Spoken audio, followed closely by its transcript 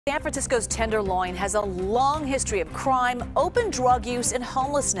San Francisco's Tenderloin has a long history of crime, open drug use, and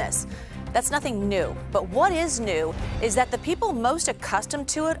homelessness. That's nothing new. But what is new is that the people most accustomed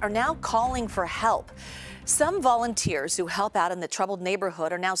to it are now calling for help. Some volunteers who help out in the troubled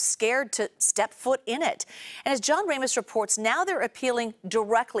neighborhood are now scared to step foot in it. And as John Ramos reports, now they're appealing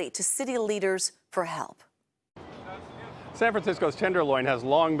directly to city leaders for help. San Francisco's Tenderloin has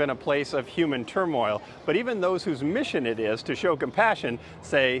long been a place of human turmoil, but even those whose mission it is to show compassion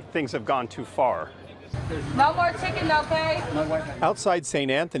say things have gone too far. No more chicken, no pay. Outside St.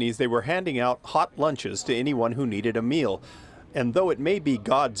 Anthony's, they were handing out hot lunches to anyone who needed a meal. And though it may be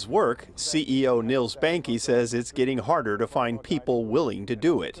God's work, CEO Nils Banky says it's getting harder to find people willing to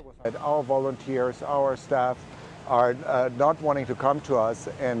do it. Our volunteers, our staff are not wanting to come to us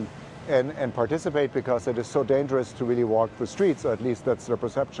and participate because it is so dangerous to really walk the streets, or at least that's their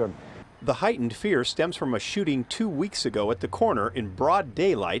perception. The heightened fear stems from a shooting 2 weeks ago at the corner in broad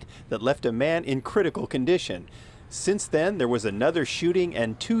daylight that left a man in critical condition. Since then, there was another shooting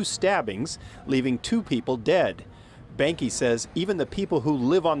and 2 stabbings, leaving 2 people dead. Banky says even the people who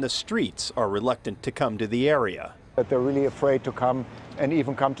live on the streets are reluctant to come to the area. That they're really afraid to come and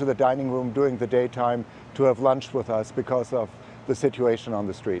even come to the dining room during the daytime to have lunch with us because of the situation on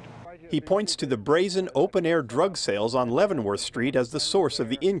the street. He points to the brazen open-air drug sales on Leavenworth Street as the source of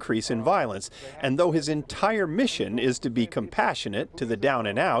the increase in violence. And though his entire mission is to be compassionate to the down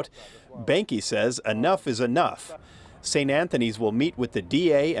and out, Banky says enough is enough. St. Anthony's will meet with the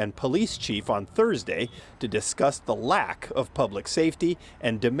DA and police chief on Thursday to discuss the lack of public safety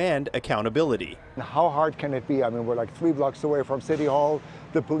and demand accountability. How hard can it be? I mean, we're like 3 blocks away from City Hall.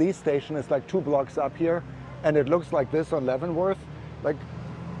 The police station is like 2 blocks up here, and it looks like this on Leavenworth. Like,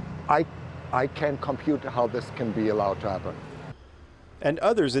 I can't compute how this can be allowed to happen. And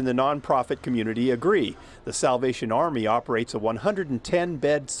others in the nonprofit community agree. The Salvation Army operates a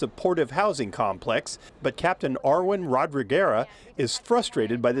 110-bed supportive housing complex, but Captain Arwen Rodriguera is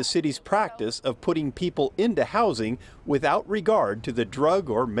frustrated by the city's practice of putting people into housing without regard to the drug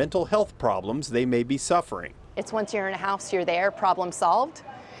or mental health problems they may be suffering. It's once you're in a house, you're there, problem solved.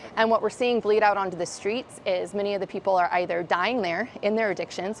 And what we're seeing bleed out onto the streets is many of the people are either dying there in their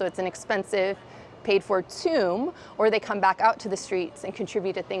addiction, so it's an expensive, paid-for tomb, or they come back out to the streets and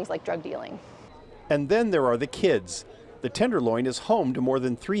contribute to things like drug dealing. And then there are the kids. The Tenderloin is home to more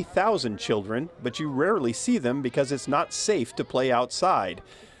than 3,000 children, but you rarely see them because it's not safe to play outside.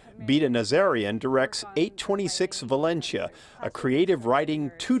 Beta Nazarian directs 826 Valencia, a creative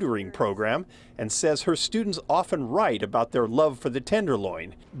writing tutoring program, and says her students often write about their love for the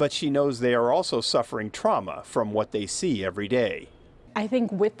Tenderloin, but she knows they are also suffering trauma from what they see every day. I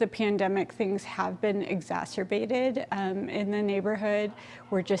think with the pandemic, things have been exacerbated in the neighborhood.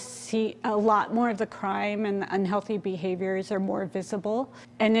 We're just seeing a lot more of the crime, and the unhealthy behaviors are more visible.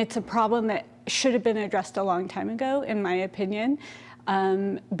 And it's a problem that should have been addressed a long time ago, in my opinion,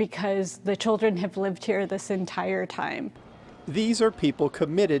 because the children have lived here this entire time. These are people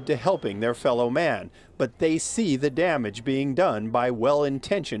committed to helping their fellow man, but they see the damage being done by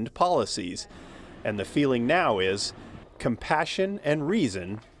well-intentioned policies. And the feeling now is compassion and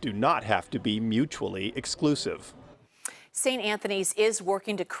reason do not have to be mutually exclusive. St. Anthony's is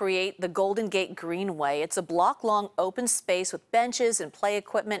working to create the Golden Gate Greenway. It's a block-long open space with benches and play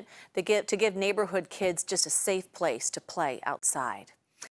equipment to give neighborhood kids just a safe place to play outside.